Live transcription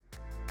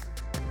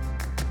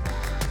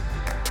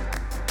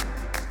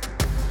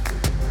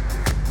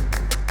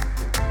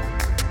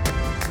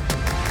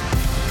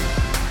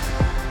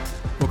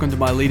Welcome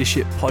to my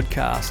leadership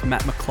podcast.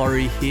 Matt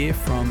McClory here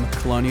from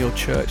Colonial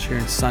Church here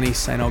in sunny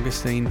St.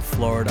 Augustine,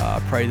 Florida. I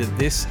pray that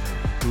this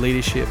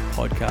leadership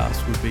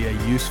podcast would be a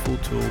useful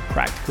tool,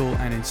 practical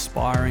and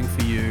inspiring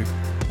for you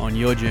on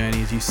your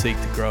journey as you seek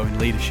to grow in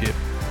leadership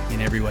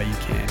in every way you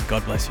can.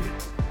 God bless you.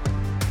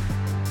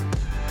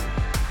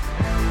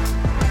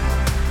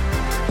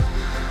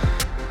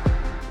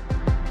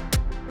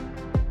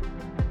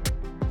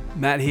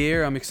 Matt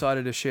here. I'm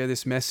excited to share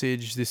this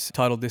message.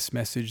 Titled this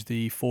message,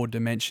 The 4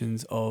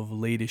 Dimensions of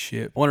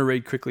Leadership. I want to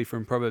read quickly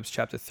from Proverbs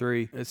chapter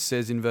 3. It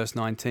says in verse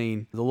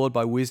 19, "The Lord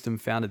by wisdom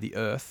founded the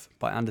earth.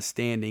 By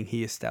understanding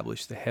he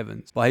established the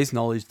heavens. By his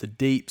knowledge the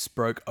deeps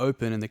broke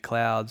open and the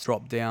clouds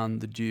dropped down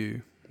the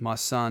dew. My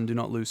son, do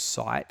not lose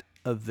sight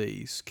of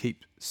these.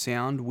 Keep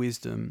sound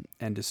wisdom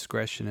and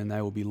discretion, and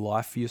they will be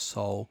life for your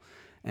soul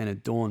and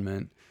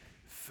adornment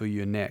for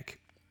your neck.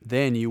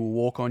 Then you will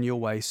walk on your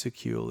way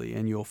securely,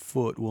 and your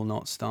foot will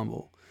not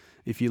stumble.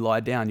 If you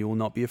lie down, you will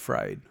not be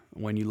afraid.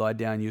 When you lie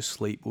down, your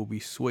sleep will be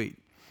sweet.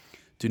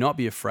 Do not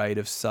be afraid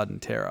of sudden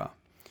terror,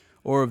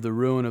 or of the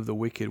ruin of the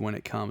wicked when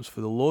it comes,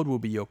 for the Lord will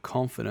be your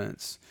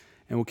confidence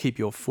and will keep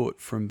your foot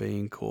from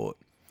being caught.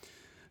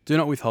 Do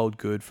not withhold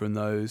good from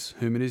those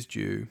whom it is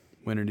due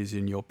when it is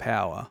in your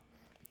power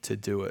to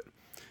do it."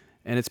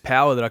 And it's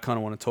power that I kind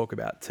of want to talk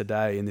about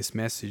today in this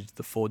message,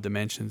 the 4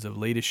 dimensions of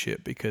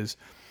leadership, because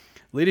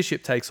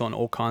leadership takes on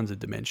all kinds of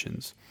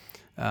dimensions.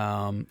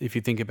 If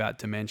you think about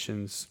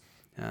dimensions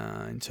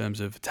in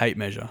terms of tape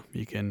measure,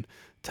 you can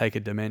take a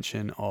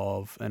dimension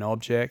of an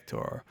object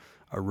or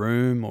a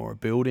room or a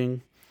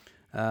building.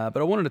 But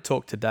I wanted to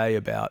talk today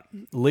about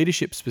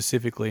leadership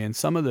specifically and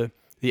some of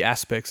the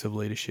aspects of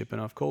leadership.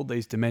 And I've called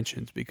these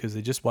dimensions because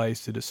they're just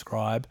ways to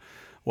describe,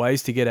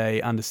 ways to get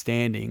a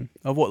understanding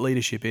of what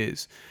leadership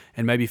is.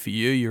 And maybe for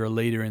you, you're a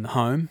leader in the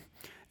home.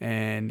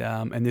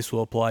 And this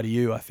will apply to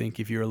you, I think,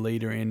 if you're a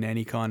leader in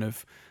any kind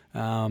of,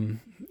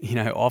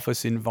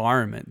 office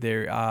environment.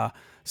 There are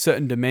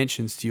certain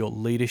dimensions to your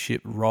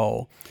leadership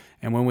role.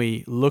 And when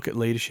we look at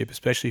leadership,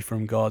 especially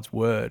from God's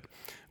word,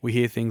 we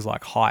hear things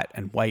like height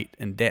and weight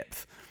and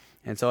depth.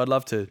 And so I'd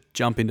love to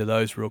jump into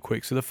those real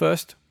quick. So the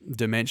first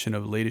dimension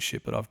of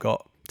leadership that I've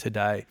got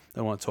today that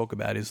I want to talk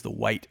about is the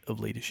weight of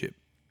leadership.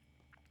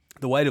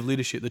 The weight of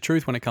leadership, the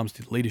truth when it comes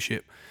to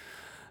leadership,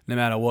 no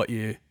matter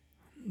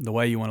the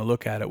way you want to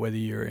look at it, whether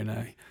you're in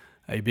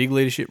a big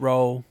leadership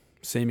role,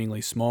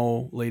 seemingly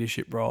small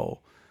leadership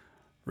role,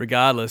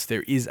 regardless,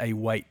 there is a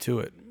weight to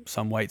it.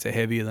 Some weights are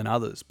heavier than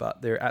others,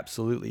 but there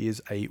absolutely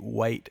is a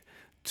weight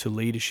to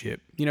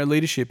leadership. You know,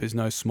 leadership is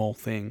no small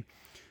thing.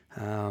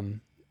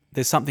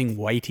 There's something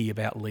weighty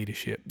about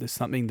leadership. There's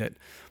something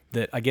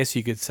that I guess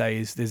you could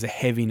say there's a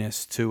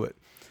heaviness to it.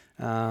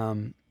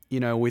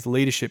 With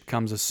leadership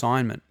comes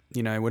assignment.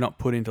 We're not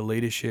put into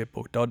leadership,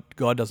 or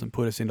God doesn't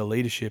put us into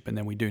leadership and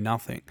then we do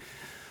nothing.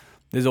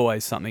 There's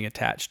always something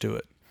attached to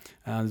it.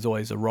 There's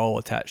always a role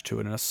attached to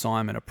it, an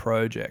assignment, a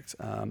project,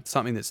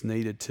 something that's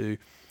needed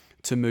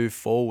to move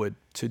forward,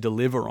 to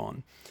deliver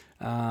on.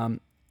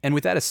 And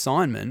with that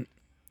assignment,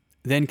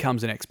 then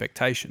comes an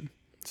expectation.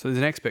 So there's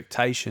an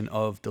expectation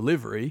of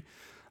delivery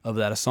of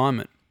that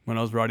assignment. When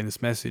I was writing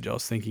this message, I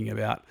was thinking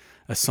about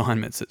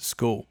assignments at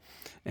school.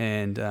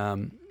 And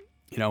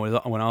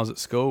when I was at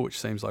school, which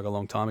seems like a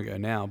long time ago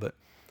now, but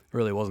it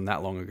really wasn't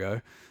that long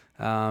ago,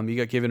 you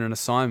got given an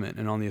assignment,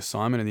 and on the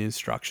assignment and the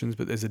instructions,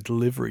 but there's a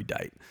delivery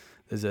date.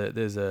 There's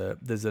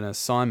an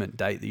assignment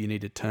date that you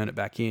need to turn it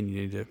back in.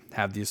 You need to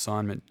have the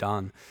assignment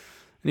done.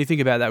 And you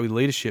think about that with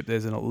leadership,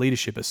 there's a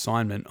leadership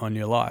assignment on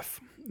your life.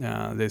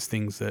 There's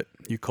things that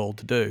you're called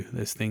to do.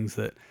 There's things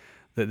that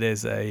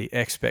there's a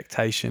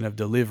expectation of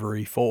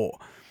delivery for.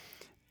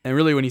 And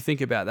really, when you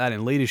think about that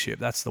in leadership,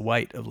 that's the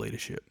weight of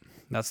leadership.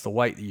 That's the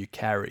weight that you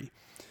carry.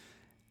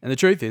 And the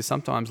truth is,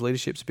 sometimes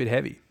leadership's a bit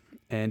heavy.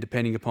 And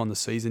depending upon the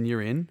season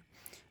you're in,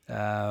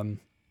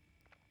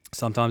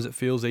 sometimes it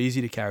feels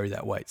easy to carry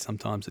that weight.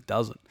 Sometimes it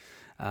doesn't.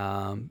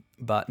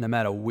 But no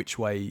matter which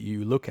way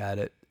you look at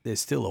it, there's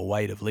still a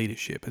weight of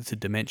leadership. It's a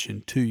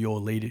dimension to your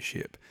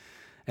leadership.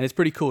 And it's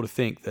pretty cool to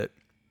think that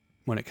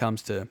when it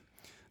comes to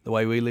the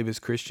way we live as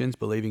Christians,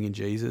 believing in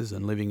Jesus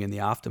and living in the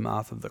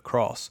aftermath of the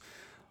cross,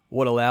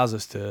 what allows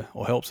us to,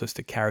 or helps us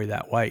to carry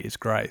that weight is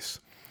grace.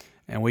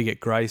 And we get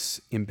grace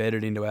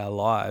embedded into our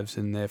lives,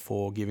 and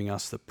therefore giving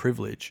us the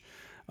privilege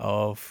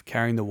of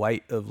carrying the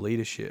weight of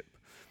leadership.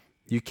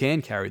 You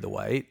can carry the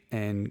weight,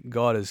 and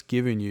God has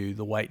given you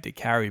the weight to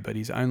carry, but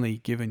he's only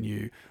given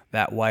you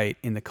that weight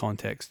in the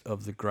context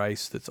of the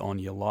grace that's on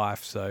your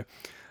life. So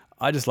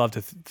I just love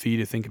for you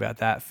to think about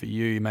that for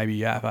you. Maybe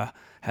you have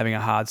having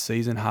a hard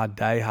season, hard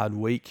day, hard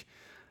week,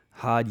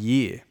 hard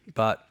year,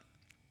 but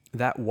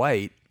that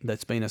weight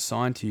that's been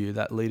assigned to you,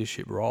 that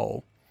leadership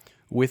role,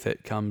 with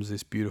it comes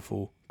this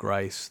beautiful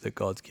grace that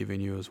God's given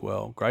you as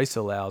well. Grace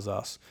allows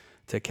us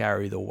to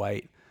carry the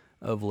weight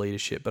of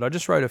leadership. But I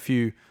just wrote a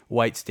few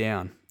weights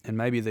down, and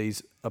maybe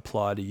these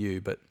apply to you,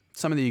 but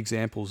some of the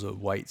examples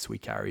of weights we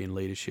carry in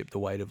leadership, the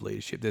weight of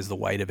leadership. There's the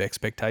weight of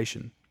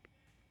expectation,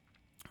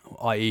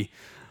 i.e.,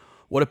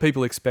 what are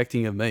people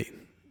expecting of me?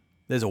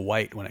 there's a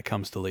weight when it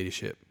comes to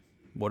leadership.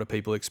 What are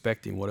people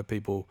expecting? What do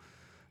people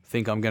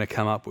think I'm going to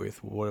come up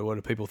with? What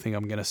do people think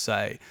I'm going to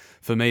say?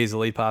 For me, as the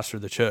lead pastor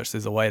of the church,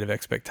 there's a weight of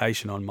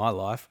expectation on my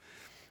life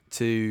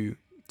to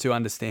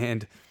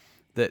understand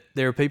that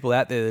there are people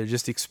out there that are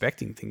just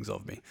expecting things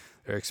of me.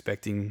 They're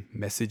expecting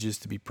messages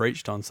to be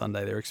preached on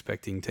Sunday. They're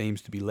expecting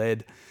teams to be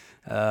led,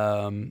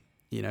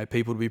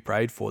 people to be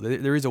prayed for.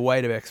 There is a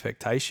weight of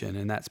expectation,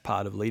 and that's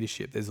part of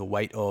leadership. There's a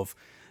weight of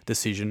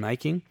decision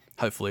making.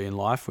 Hopefully in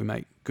life we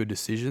make good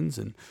decisions,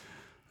 and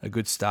a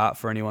good start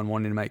for anyone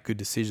wanting to make good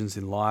decisions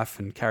in life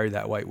and carry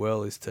that weight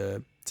well is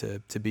to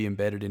be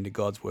embedded into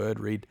God's word.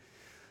 Read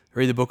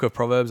the book of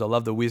Proverbs. I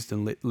love the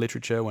wisdom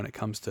literature when it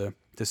comes to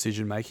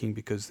decision making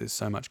because there's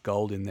so much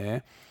gold in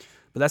there.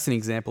 But that's an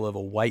example of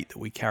a weight that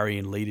we carry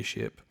in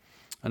leadership.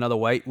 Another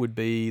weight would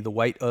be the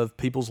weight of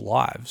people's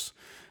lives.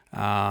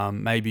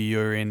 Maybe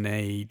you're in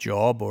a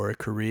job or a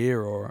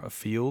career or a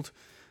field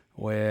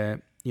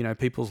where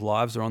people's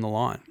lives are on the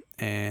line,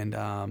 and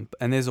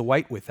there's a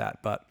weight with that.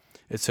 But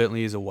it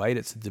certainly is a weight.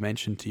 It's a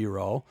dimension to your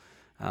role.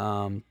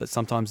 But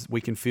sometimes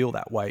we can feel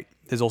that weight.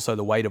 There's also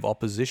the weight of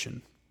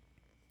opposition.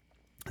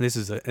 This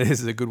is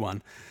a good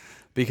one,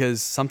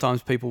 because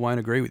sometimes people won't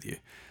agree with you.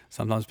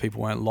 Sometimes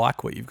people won't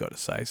like what you've got to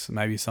say. So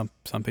maybe some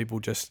people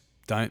just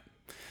don't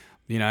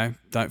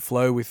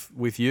flow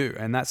with you,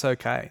 and that's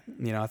okay.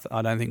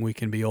 I don't think we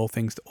can be all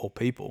things to all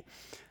people.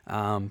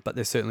 But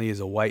there certainly is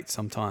a weight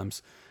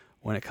sometimes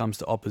when it comes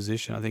to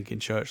opposition. I think in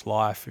church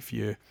life, if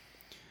you're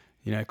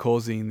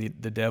causing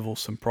the devil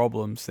some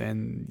problems,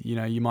 then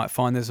you might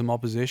find there's some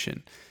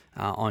opposition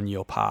on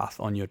your path,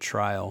 on your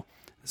trail.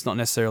 It's not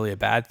necessarily a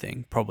bad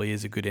thing. Probably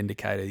is a good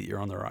indicator that you're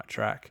on the right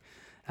track.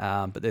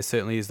 But there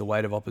certainly is the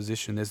weight of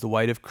opposition. There's the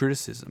weight of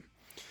criticism.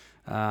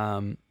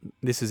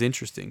 This is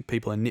interesting.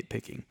 People are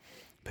nitpicking.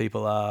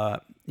 People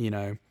are,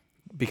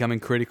 becoming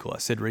critical. I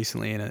said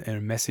recently in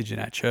a message in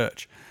our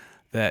church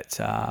that,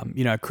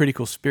 a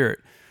critical spirit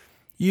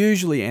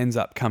usually ends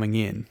up coming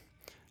in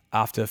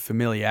after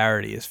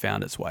familiarity has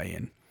found its way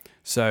in.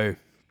 So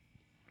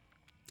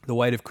the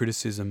weight of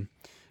criticism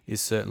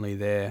is certainly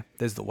there.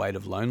 There's the weight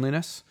of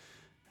loneliness.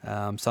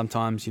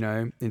 Sometimes,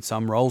 in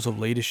some roles of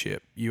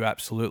leadership, you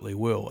absolutely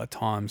will at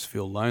times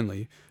feel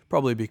lonely,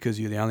 probably because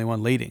you're the only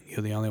one leading.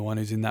 You're the only one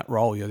who's in that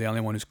role. You're the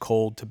only one who's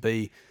called to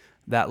be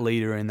that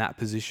leader in that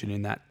position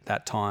in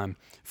that time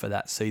for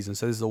that season.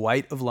 So there's the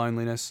weight of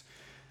loneliness.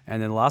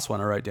 And then the last one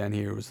I wrote down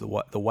here was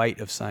the weight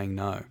of saying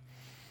no.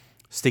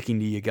 Sticking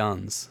to your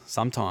guns.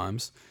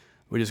 Sometimes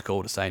we're just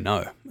called to say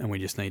no, and we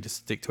just need to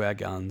stick to our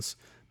guns.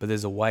 But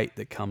there's a weight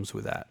that comes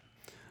with that.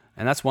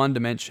 And that's one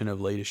dimension of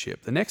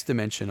leadership. The next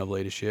dimension of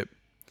leadership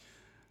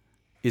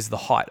is the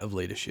height of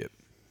leadership.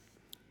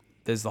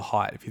 There's the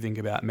height. If you think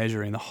about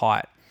measuring the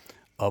height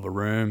of a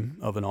room,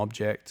 of an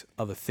object,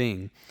 of a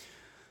thing,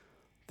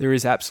 there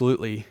is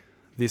absolutely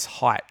this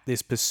height,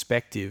 this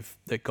perspective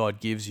that God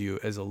gives you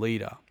as a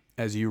leader,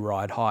 as you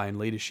ride high in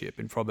leadership.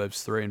 In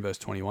Proverbs 3 and verse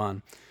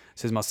 21, it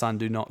says, "My son,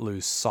 do not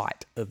lose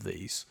sight of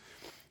these.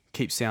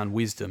 Keep sound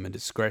wisdom and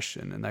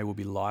discretion, and they will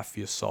be life for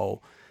your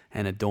soul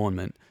and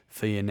adornment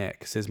for your neck."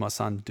 It says, "My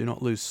son, do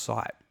not lose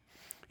sight."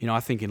 I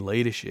think in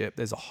leadership,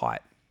 there's a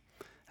height.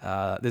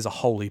 There's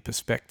a holy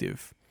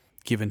perspective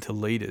given to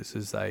leaders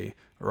as they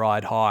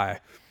ride high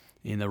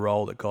in the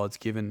role that God's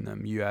given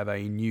them. You have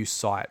a new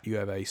sight. You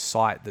have a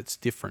sight that's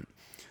different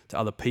to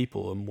other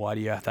people. And why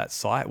do you have that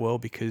sight? Well,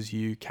 because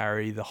you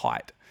carry the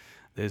height.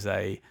 There's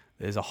a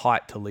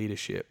height to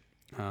leadership,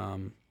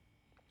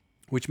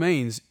 which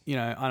means,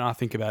 and I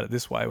think about it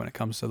this way when it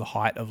comes to the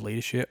height of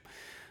leadership,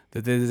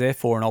 that there's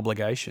therefore an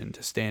obligation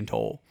to stand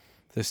tall,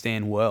 to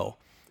stand well,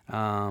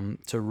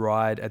 to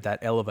ride at that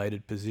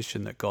elevated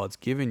position that God's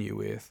given you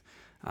with,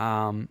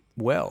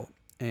 well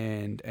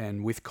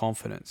and with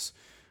confidence.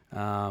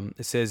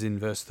 It says in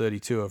verse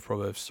 32 of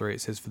Proverbs 3,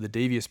 it says, "For the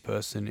devious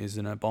person is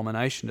an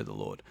abomination to the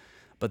Lord,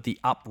 but the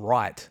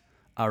upright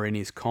are in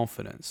his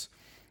confidence."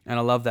 And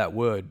I love that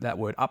word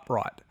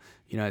upright.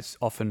 It's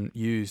often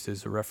used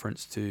as a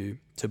reference to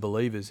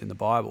believers in the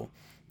Bible.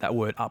 That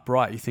word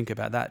upright, you think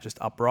about that, just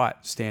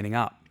upright, standing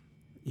up,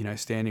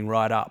 standing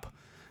right up,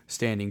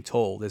 standing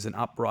tall. There's an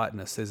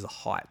uprightness, there's a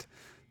height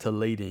to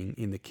leading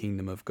in the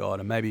kingdom of God.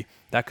 And maybe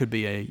that could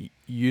be a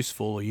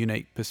useful or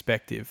unique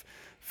perspective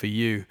for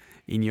you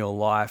in your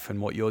life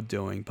and what you're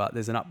doing. But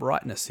there's an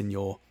uprightness in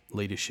your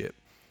leadership.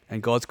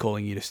 And God's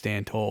calling you to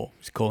stand tall.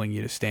 He's calling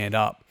you to stand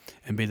up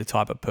and be the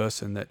type of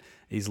person that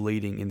is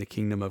leading in the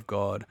kingdom of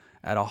God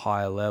at a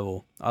higher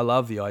level. I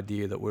love the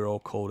idea that we're all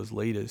called as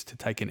leaders to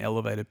take an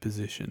elevated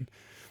position.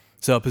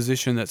 So a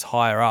position that's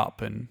higher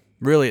up, and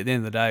really at the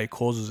end of the day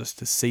causes us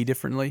to see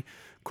differently,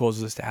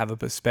 causes us to have a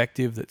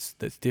perspective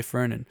that's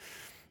different.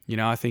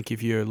 And I think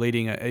if you're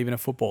leading even a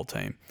football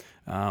team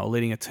or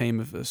leading a team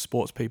of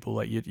sports people,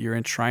 that you're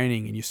in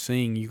training and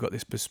you've got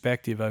this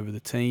perspective over the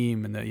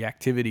team and the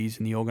activities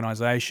and the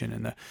organization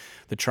and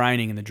the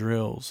training and the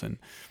drills. And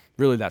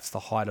really that's the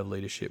height of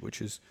leadership,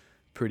 which is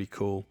pretty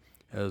cool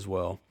as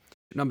well.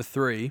 Number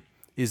 3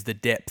 is the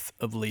depth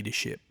of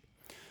leadership.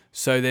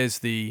 So there's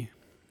the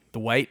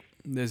weight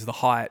there's the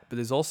height, but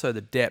there's also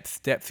the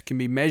depth. Depth can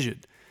be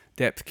measured.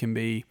 Depth can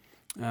be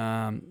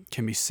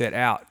set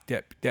out.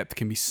 Depth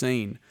can be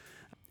seen.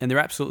 And there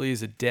absolutely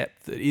is a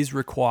depth that is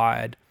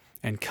required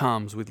and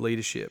comes with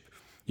leadership.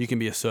 You can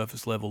be a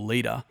surface level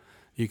leader.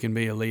 You can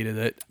be a leader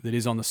that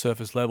is on the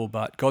surface level,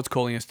 but God's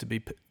calling us to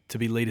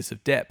be leaders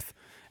of depth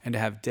and to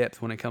have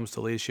depth when it comes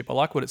to leadership. I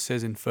like what it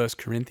says in 1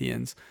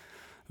 Corinthians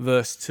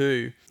verse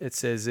 2. It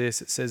says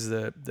this. It says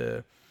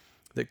that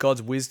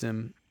God's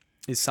wisdom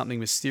is something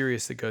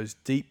mysterious that goes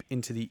deep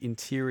into the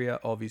interior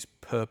of his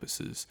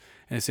purposes.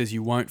 And it says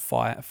you won't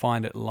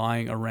find it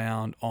lying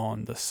around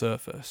on the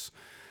surface.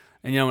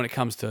 And when it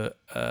comes to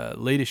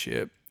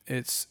leadership,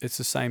 it's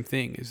the same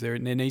thing. There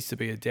needs to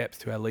be a depth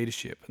to our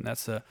leadership, and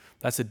that's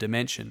a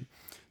dimension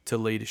to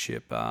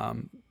leadership.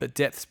 But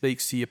depth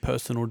speaks to your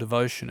personal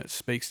devotion. It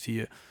speaks to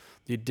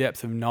your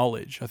depth of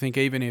knowledge. I think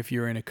even if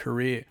you're in a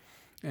career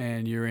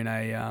and you're in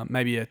a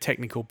maybe a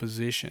technical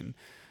position,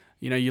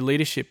 your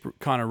leadership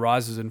kind of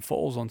rises and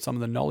falls on some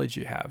of the knowledge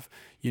you have,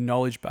 your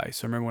knowledge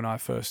base. I remember when I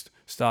first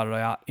started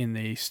out in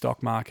the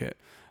stock market,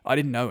 I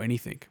didn't know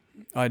anything.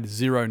 I had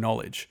zero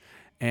knowledge,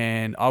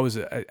 and I was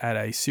at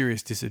a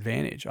serious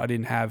disadvantage. I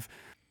didn't have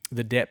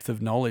the depth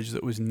of knowledge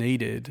that was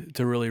needed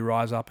to really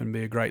rise up and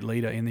be a great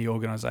leader in the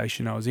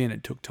organization I was in.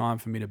 It took time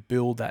for me to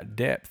build that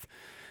depth,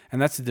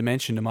 and that's a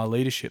dimension to my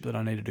leadership that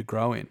I needed to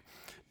grow in.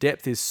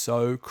 Depth is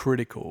so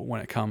critical when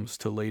it comes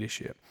to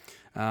leadership.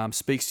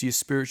 Speaks to your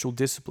spiritual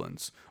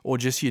disciplines, or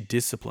just your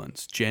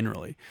disciplines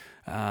generally.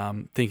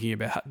 Thinking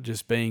about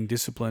just being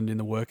disciplined in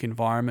the work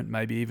environment,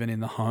 maybe even in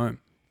the home.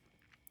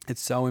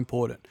 It's so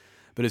important.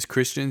 But as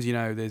Christians,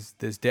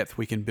 there's depth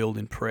we can build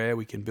in prayer.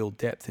 We can build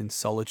depth in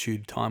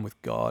solitude, time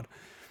with God,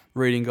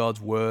 reading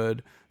God's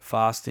word,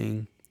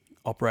 fasting,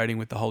 operating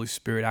with the Holy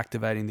Spirit,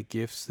 activating the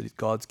gifts that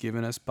God's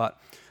given us. But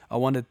I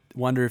wonder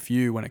if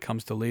when it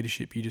comes to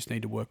leadership, you just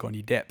need to work on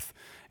your depth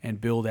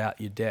and build out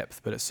your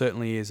depth. But it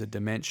certainly is a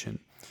dimension.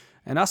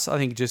 And us, I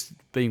think, just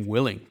being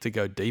willing to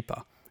go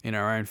deeper in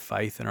our own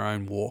faith and our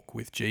own walk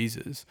with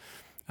Jesus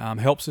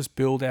helps us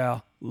build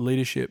our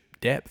leadership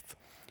depth.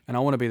 And I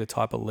want to be the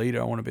type of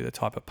leader, I want to be the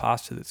type of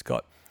pastor that's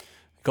got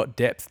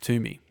depth to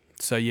me.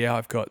 So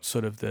I've got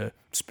sort of the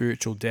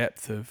spiritual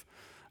depth of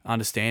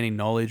understanding,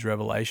 knowledge,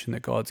 revelation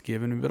that God's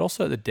given me, but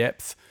also the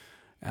depth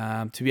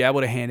to be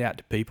able to hand out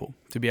to people,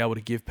 to be able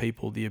to give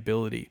people the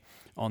ability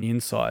on the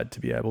inside to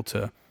be able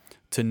to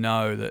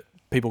know that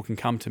people can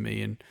come to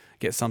me and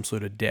get some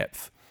sort of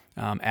depth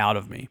out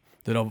of me,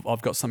 that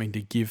I've got something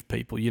to give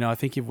people. I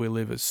think if we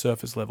live as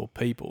surface level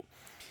people,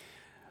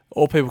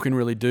 all people can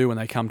really do when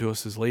they come to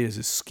us as leaders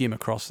is skim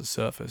across the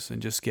surface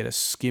and just get a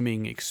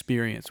skimming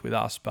experience with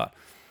us. But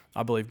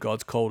I believe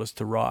God's called us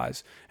to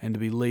rise and to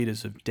be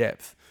leaders of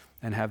depth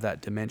and have that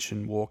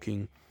dimension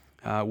working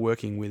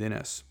within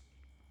us.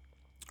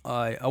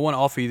 I want to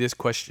offer you this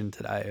question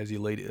today as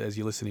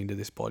you're listening to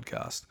this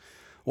podcast.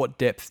 What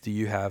depth do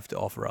you have to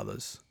offer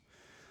others?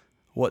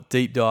 What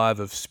deep dive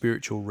of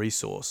spiritual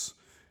resource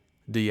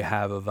do you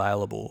have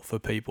available for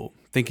people?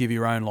 Think of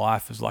your own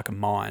life as like a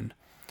mine.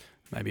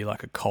 Maybe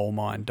like a coal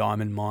mine,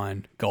 diamond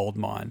mine, gold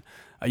mine.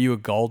 Are you a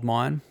gold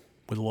mine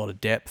with a lot of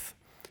depth?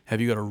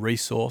 Have you got a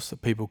resource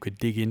that people could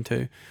dig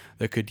into,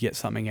 that could get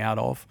something out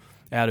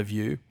of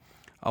you?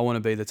 I want to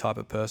be the type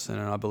of person,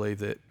 and I believe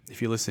that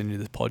if you're listening to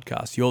this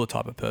podcast, you're the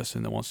type of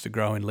person that wants to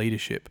grow in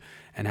leadership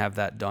and have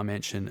that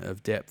dimension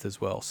of depth as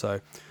well.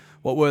 So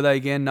what were they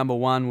again? Number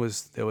one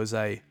was there was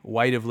a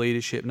weight of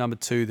leadership. Number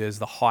two, there's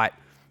the height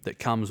that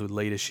comes with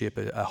leadership,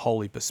 a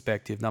holy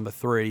perspective. Number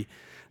three,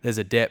 there's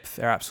a depth.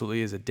 There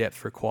absolutely is a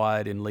depth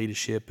required in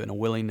leadership and a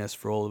willingness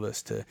for all of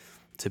us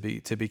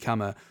to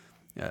become a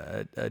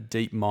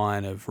deep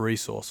mine of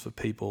resource for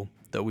people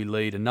that we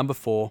lead. And number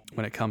four,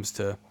 when it comes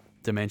to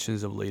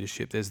dimensions of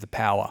leadership, there's the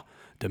power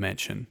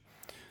dimension.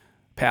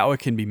 Power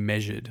can be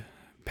measured.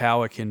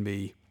 Power can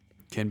be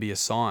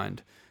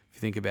assigned. If you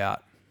think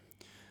about,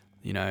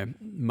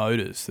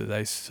 motors, that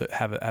they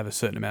have a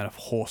certain amount of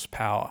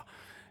horsepower,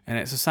 and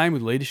it's the same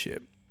with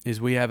leadership.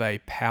 Is we have a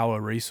power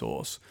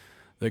resource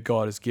that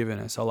God has given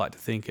us. I like to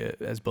think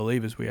as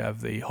believers we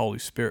have the Holy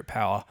Spirit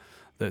power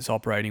that's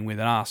operating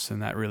within us, and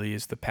that really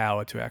is the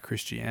power to our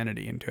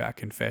Christianity and to our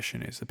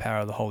confession, is the power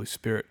of the Holy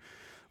Spirit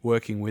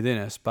working within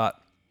us.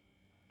 But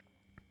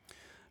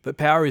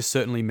power is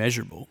certainly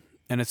measurable,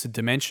 and it's a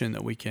dimension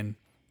that we can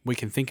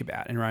think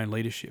about in our own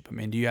leadership. I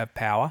mean, do you have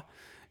power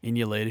in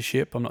your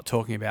leadership? I'm not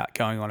talking about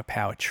going on a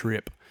power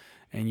trip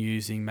and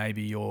using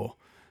maybe your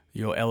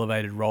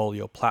elevated role,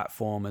 your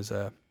platform as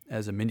a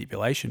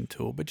manipulation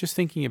tool, but just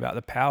thinking about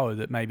the power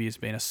that maybe has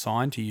been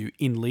assigned to you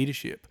in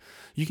leadership.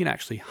 You can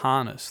actually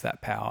harness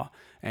that power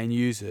and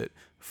use it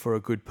for a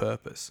good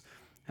purpose.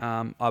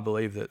 I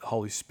believe that the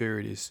Holy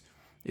Spirit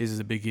is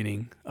the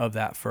beginning of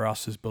that for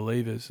us as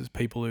believers, as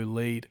people who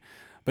lead.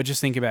 But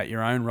just think about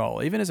your own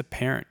role. Even as a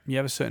parent, you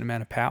have a certain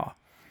amount of power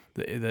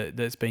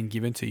that's been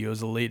given to you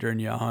as a leader in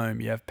your home.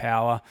 You have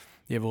power,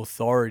 you have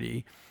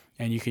authority,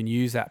 and you can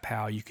use that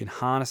power. You can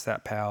harness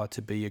that power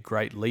to be a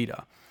great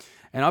leader.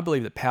 And I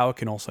believe that power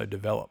can also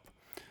develop.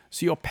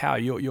 So your power,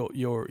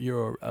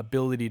 your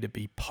ability to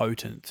be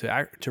potent,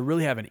 to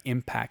really have an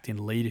impact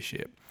in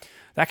leadership,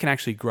 that can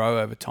actually grow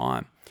over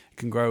time. It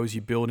can grow as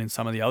you build in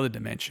some of the other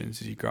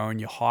dimensions, as you grow in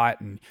your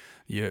height and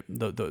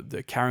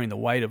the carrying the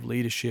weight of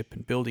leadership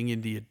and building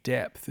into your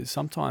depth.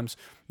 Sometimes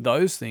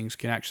those things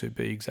can actually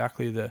be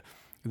exactly the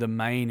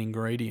main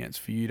ingredients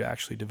for you to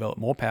actually develop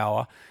more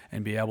power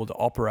and be able to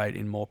operate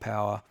in more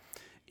power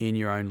in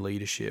your own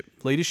leadership.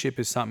 Leadership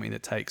is something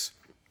that takes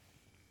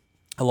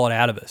a lot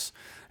out of us.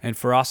 And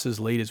for us as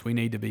leaders, we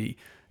need to be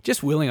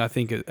just willing, I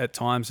think, at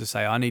times to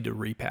say, I need to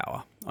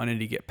repower. I need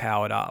to get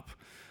powered up.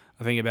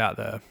 I think about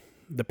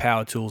the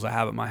power tools I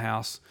have at my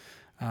house.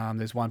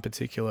 There's one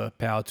particular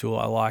power tool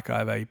I like. I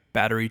have a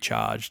battery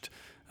charged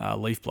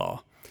leaf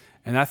blower.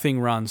 And that thing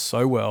runs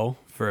so well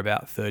for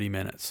about 30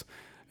 minutes.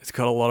 It's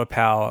got a lot of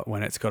power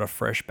when it's got a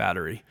fresh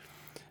battery.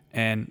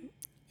 And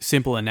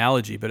simple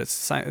analogy, but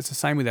it's the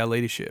same with our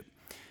leadership.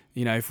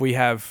 If we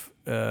have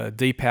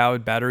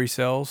depowered battery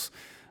cells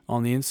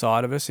on the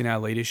inside of us in our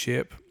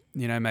leadership,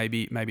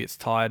 maybe it's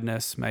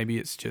tiredness, maybe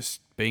it's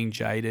just being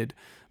jaded,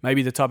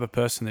 maybe the type of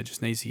person that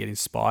just needs to get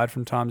inspired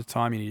from time to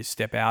time. You need to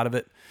step out of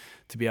it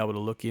to be able to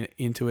look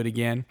into it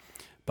again.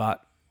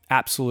 But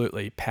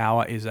absolutely,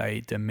 power is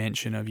a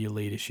dimension of your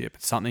leadership.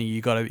 It's something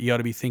you got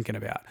to be thinking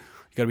about.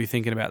 You got to be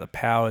thinking about the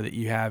power that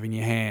you have in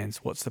your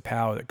hands. What's the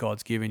power that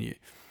God's given you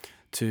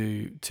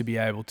to be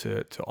able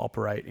to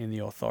operate in the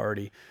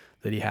authority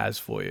that He has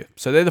for you?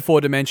 So they're the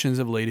 4 dimensions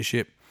of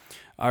leadership.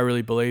 I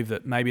really believe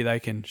that maybe they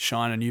can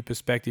shine a new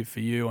perspective for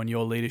you on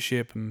your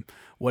leadership and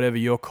whatever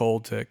you're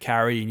called to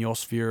carry in your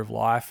sphere of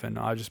life. And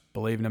I just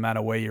believe no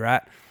matter where you're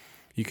at,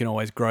 you can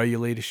always grow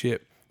your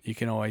leadership. You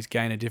can always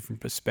gain a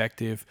different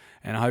perspective.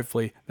 And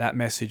hopefully that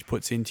message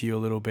puts into you a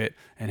little bit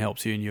and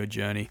helps you in your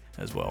journey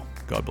as well.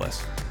 God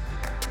bless.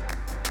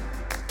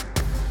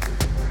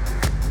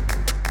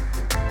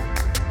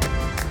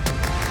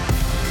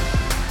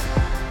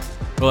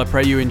 Well, I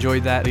pray you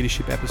enjoyed that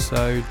leadership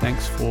episode.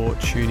 Thanks for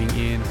tuning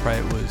in. I pray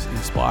it was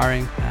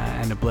inspiring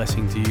and a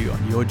blessing to you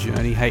on your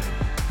journey. Hey,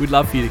 we'd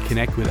love for you to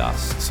connect with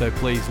us. So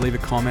please leave a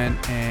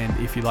comment. And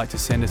if you'd like to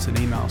send us an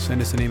email to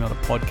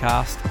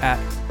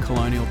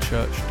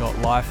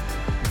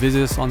podcast@colonialchurch.life.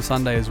 Visit us on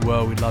Sunday as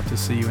well. We'd love to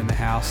see you in the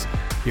house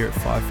here at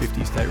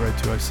 550 State Road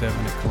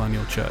 207 at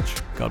Colonial Church.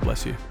 God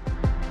bless you.